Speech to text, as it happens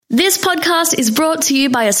This podcast is brought to you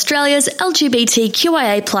by Australia's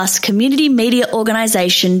LGBTQIA+ community media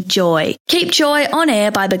organisation, Joy. Keep Joy on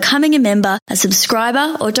air by becoming a member, a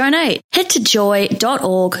subscriber or donate. Head to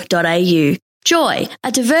joy.org.au. Joy,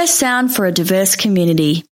 a diverse sound for a diverse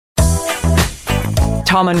community.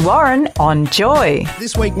 Tom and Warren on Joy.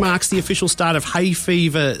 This week marks the official start of hay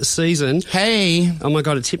fever season. Hey. Oh my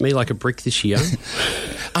God, it's hit me like a brick this year.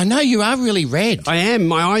 I know, you are really red. I am.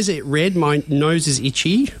 My eyes are red, my nose is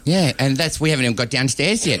itchy. Yeah, and we haven't even got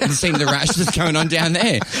downstairs yet and seen the rash that's going on down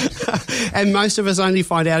there. And most of us only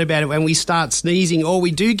find out about it when we start sneezing or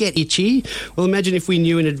we do get itchy. Well, imagine if we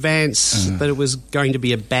knew in advance that it was going to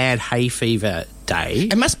be a bad hay fever day.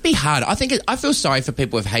 It must be hard. I feel sorry for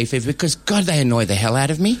people with hay fever because, God, they annoy the hell out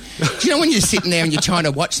of me. Do you know when you're sitting there and you're trying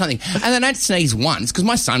to watch something and they don't sneeze once, because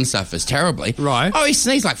my son suffers terribly. Right. Oh, he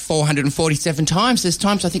sneezed like 447 times. There's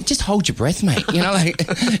times I think, just hold your breath, mate. You know, like,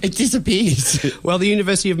 it disappears. Well, the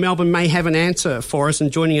University of Melbourne may have an answer for us,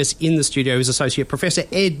 and joining us in the studio is Associate Professor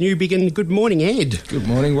Ed Newbigin. Good morning, Ed. Good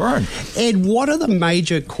morning, Warren. Ed, what are the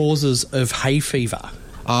major causes of hay fever?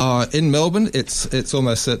 In Melbourne, it's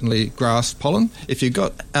almost certainly grass pollen. If you've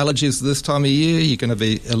got allergies this time of year, you're going to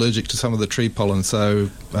be allergic to some of the tree pollen.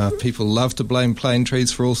 So people love to blame plane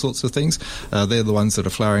trees for all sorts of things. They're the ones that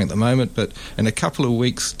are flowering at the moment. But in a couple of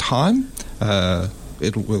weeks' time,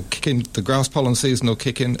 it will kick in. The grass pollen season will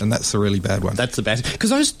kick in, and that's a really bad one. That's the bad,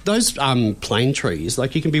 because those plane trees,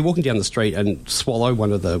 like, you can be walking down the street and swallow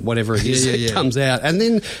one of the whatever it is that comes out, and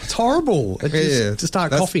then it's horrible. To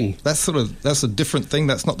start coughing. That's a different thing.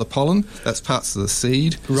 That's not the pollen. That's parts of the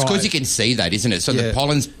seed. Right. It's because you can see that, isn't it? So the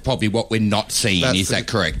pollen's probably what we're not seeing. Is that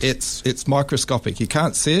correct? It's microscopic. You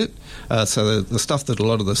can't see it. So the stuff that a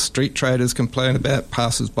lot of the street traders complain about,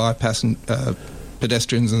 passers-by,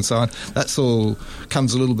 pedestrians and so on, that's all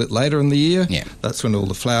comes a little bit later in the year. Yeah. That's when all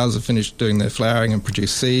the flowers are finished doing their flowering and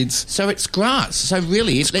produce seeds. So it's grass. So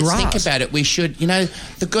really, let's think about it. We should,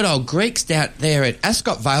 the good old Greeks out there at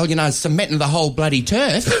Ascot Vale, cementing the whole bloody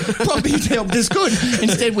turf probably helped us good.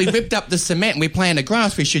 Instead, we ripped up the cement and we planted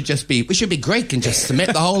grass. We should be Greek and just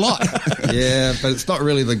cement the whole lot. Yeah, but it's not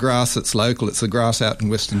really the grass that's local. It's the grass out in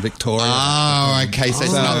Western Victoria. Oh, okay. So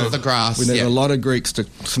it's not the grass. We need a lot of Greeks to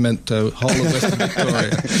cement the whole of Western Victoria.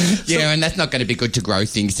 Yeah, and that's not going to be good to grow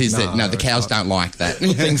things, is it? No, the cows don't like that.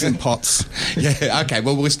 Put things in pots. Yeah, okay,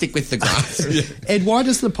 well, we'll stick with the grass. Ed, why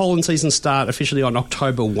does the pollen season start officially on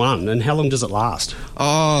October 1, and how long does it last?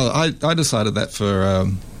 Oh, I decided that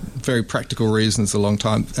for very practical reasons a long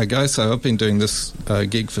time ago. So I've been doing this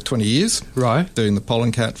gig for 20 years. Right. Doing the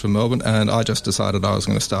pollen count for Melbourne, and I just decided I was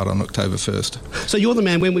going to start on October 1st. So you're the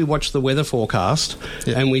man when we watch the weather forecast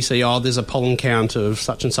and we see, there's a pollen count of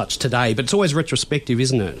such and such today, but it's always retrospective,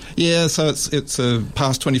 isn't it? Yeah, so it's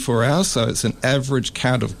past 24 hours, so it's an average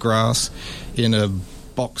count of grass in a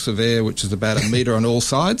box of air, which is about 1 metre on all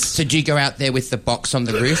sides. So do you go out there with the box on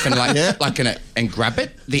the roof and and grab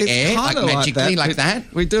it, it's air, magically like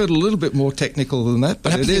that? We do it a little bit more technical than that,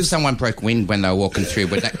 but it is. If someone broke wind when they were walking through,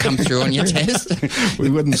 would that come through on your test? We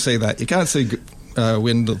wouldn't see that. You can't see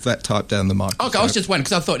wind of that type down the microscope. Okay, I was just wondering,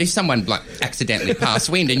 because I thought if someone accidentally passed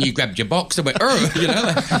wind and you grabbed your box and went,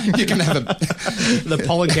 you can have the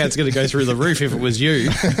pollen count's going to go through the roof if it was you.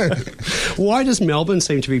 Why does Melbourne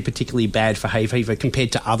seem to be particularly bad for hay fever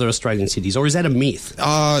compared to other Australian cities, or is that a myth?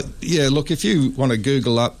 Yeah, look, if you want to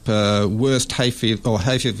Google up worst hay fever or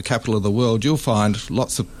hay fever capital of the world, you'll find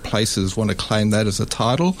lots of places want to claim that as a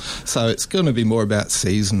title. So it's going to be more about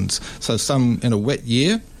seasons. So some in a wet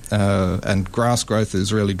year, and grass growth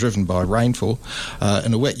is really driven by rainfall.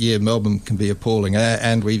 In a wet year, Melbourne can be appalling.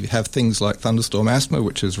 And we have things like thunderstorm asthma,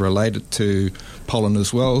 which is related to pollen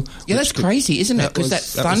as well. Yeah, that's crazy, isn't it?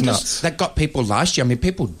 Because that got people last year. I mean,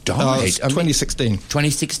 people died. 2016.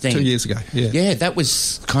 2016. 2 years ago, yeah. Yeah, that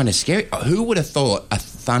was kind of scary. Who would have thought a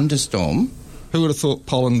thunderstorm... Who would have thought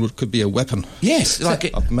pollen could be a weapon? Yes,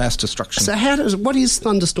 of mass destruction. So what is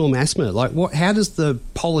thunderstorm asthma? Like, how does the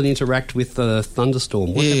pollen interact with the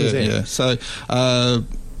thunderstorm? What happens there? Yeah. So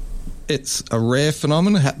it's a rare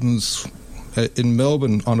phenomenon. It happens in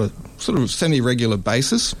Melbourne on a sort of semi-regular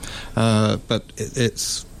basis, but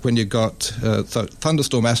it's when you got so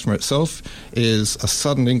thunderstorm asthma itself is a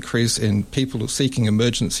sudden increase in people seeking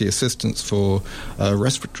emergency assistance for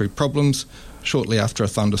respiratory problems shortly after a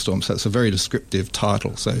thunderstorm. So it's a very descriptive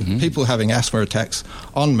title. So people having asthma attacks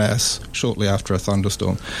en masse shortly after a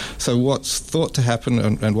thunderstorm. So what's thought to happen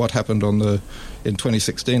and what happened in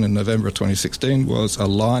 2016, in November of 2016, was a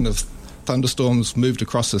line of thunderstorms moved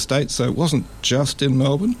across the state. So it wasn't just in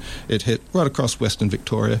Melbourne. It hit right across Western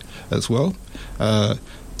Victoria as well.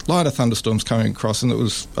 Line of thunderstorms coming across, and it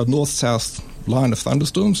was a north-south line of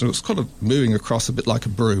thunderstorms, and it was kind of moving across a bit like a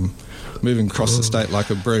broom, moving across the state like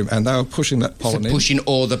a broom, and they were pushing that pollen in. Pushing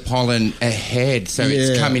all the pollen ahead, so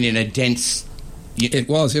it's coming in a dense... It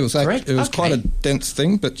was quite a dense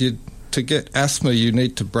thing, but to get asthma, you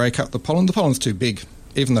need to break up the pollen. The pollen's too big.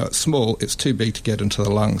 Even though it's small, it's too big to get into the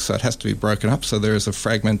lungs, so it has to be broken up. So there is a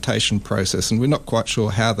fragmentation process, and we're not quite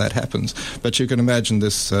sure how that happens. But you can imagine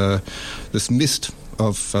this mist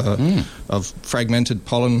of fragmented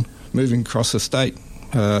pollen moving across the state.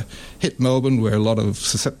 Hit Melbourne, where a lot of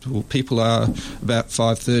susceptible people are, about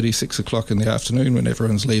 5:30, 6 o'clock in the afternoon, when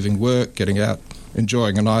everyone's leaving work, getting out,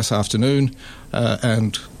 enjoying a nice afternoon,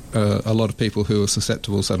 and a lot of people who are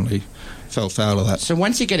susceptible suddenly fell foul of that. So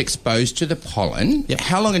once you get exposed to the pollen,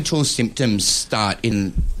 how long until symptoms start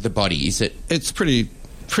in the body? Is it? It's pretty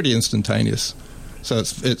instantaneous. So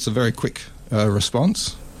it's a very quick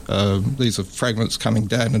response. These are fragments coming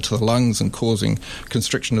down into the lungs and causing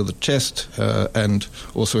constriction of the chest and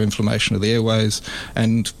also inflammation of the airways,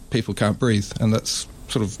 and people can't breathe. And that's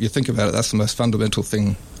sort of, you think about it, that's the most fundamental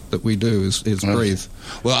thing that we do is breathe.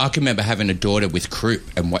 Well, I can remember having a daughter with croup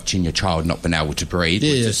and watching your child not being able to breathe.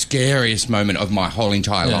 It was the scariest moment of my whole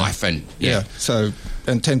entire life. And so,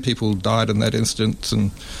 and 10 people died in that instance,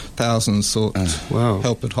 and thousands sought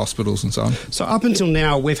help at hospitals and so on. So up until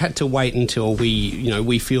now, we've had to wait until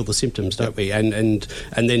we feel the symptoms, don't we? And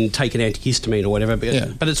then take an antihistamine or whatever.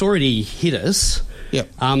 But it's already hit us. Yep.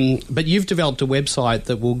 But you've developed a website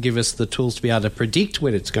that will give us the tools to be able to predict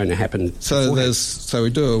when it's going to happen. So we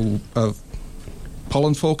do a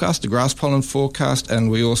pollen forecast, a grass pollen forecast, and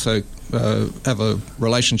we also have a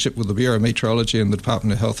relationship with the Bureau of Meteorology and the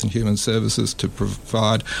Department of Health and Human Services to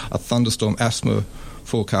provide a thunderstorm asthma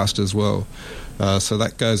forecast as well. So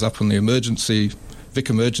that goes up on the Vic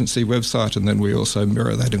Emergency website, and then we also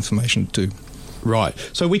mirror that information too. Right.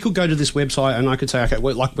 So we could go to this website and I could say, okay,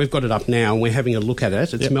 we've got it up now and we're having a look at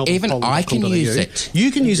it. It's Even I can use it. You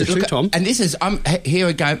can use it too, Tom. And this is, here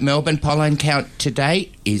we go, Melbourne pollen count today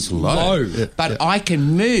is low. But I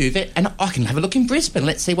can move it and I can have a look in Brisbane.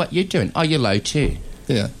 Let's see what you're doing. Oh, you're low too.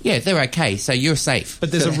 Yeah. Yeah, they're okay, so you're safe. But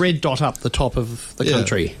there's a red dot up the top of the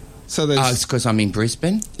country. So it's because I'm in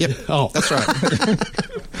Brisbane? Yep. Oh. That's right.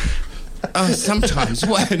 Oh, sometimes.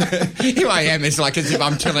 Here I am. It's like as if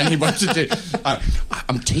I'm telling him what to do.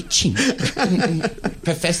 I'm teaching.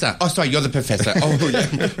 Professor. Oh, sorry, you're the professor. Oh,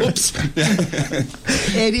 yeah. Oops.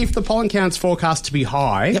 Ed, if the pollen count's forecast to be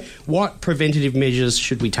high, what preventative measures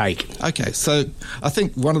should we take? Okay, so I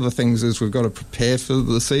think one of the things is we've got to prepare for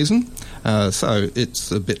the season. So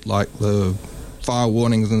it's a bit like the fire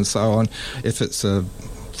warnings and so on. If it's a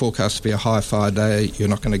forecast to be a high fire day, you're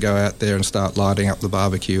not going to go out there and start lighting up the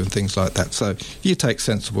barbecue and things like that. So you take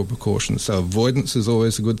sensible precautions. So avoidance is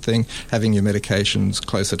always a good thing, having your medications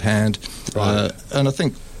close at hand. Right. And I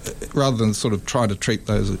think rather than sort of trying to treat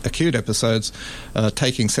those acute episodes,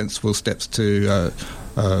 taking sensible steps to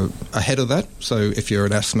ahead of that. So if you're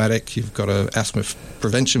an asthmatic, you've got an asthma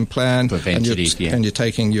prevention plan, and you're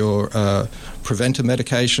taking your preventer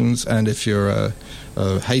medications. And if you're a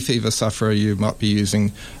hay fever sufferer, you might be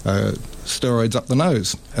using steroids up the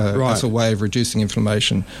nose as a way of reducing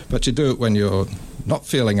inflammation. But you do it when you're not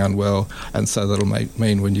feeling unwell, and so that'll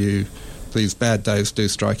mean when these bad days do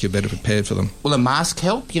strike, you're better prepared for them. Will a mask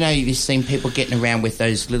help? You know, you've seen people getting around with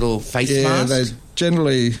those little face masks? Yeah, they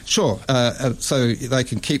generally, sure. So they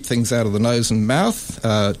can keep things out of the nose and mouth.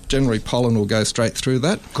 Generally, pollen will go straight through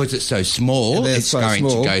that. Because it's so small, it's going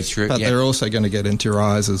to go through. But they're also going to get into your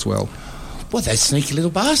eyes as well. Well, those sneaky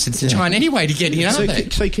little bastards are trying anyway to get in, aren't they?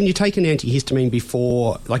 So can you take an antihistamine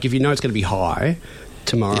before, like if you know it's going to be high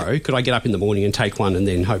tomorrow, could I get up in the morning and take one and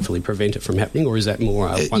then hopefully prevent it from happening, or is that more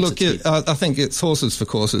I think it's horses for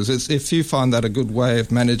courses. If you find that a good way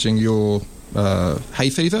of managing your hay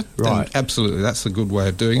fever, then absolutely, that's a good way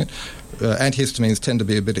of doing it. Antihistamines tend to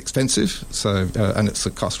be a bit expensive, so and it's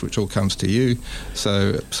a cost which all comes to you.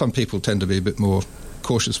 So some people tend to be a bit more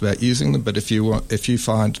cautious about using them, but if you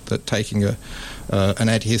find that taking an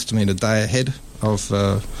antihistamine a day ahead of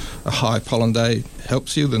a high pollen day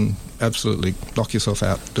helps you, then absolutely knock yourself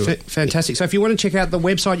out. Do it. Fantastic. So if you want to check out the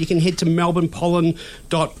website, you can head to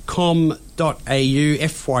melbournepollen.com.au.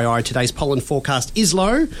 FYI, today's pollen forecast is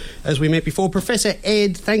low, as we met before. Professor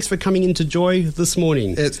Ed, thanks for coming into Joy this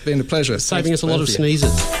morning. It's been a pleasure. Saving us a lot of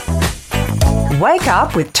sneezes. Wake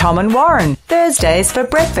up with Tom and Warren, Thursdays for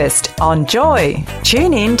breakfast on Joy.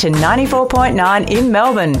 Tune in to 94.9 in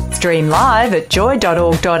Melbourne. Stream live at joy.org.au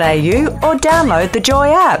or download the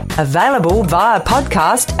Joy app. Available via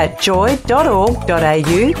podcast at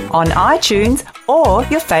joy.org.au, on iTunes or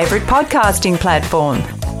your favourite podcasting platform.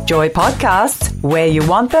 Joy Podcasts, where you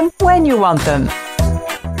want them, when you want them.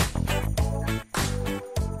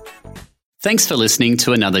 Thanks for listening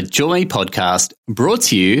to another Joy podcast brought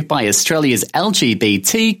to you by Australia's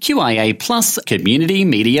LGBTQIA+ community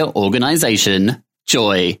media organisation,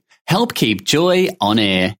 Joy. Help keep Joy on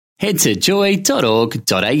air. Head to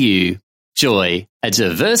joy.org.au. Joy, a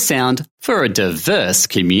diverse sound for a diverse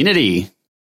community.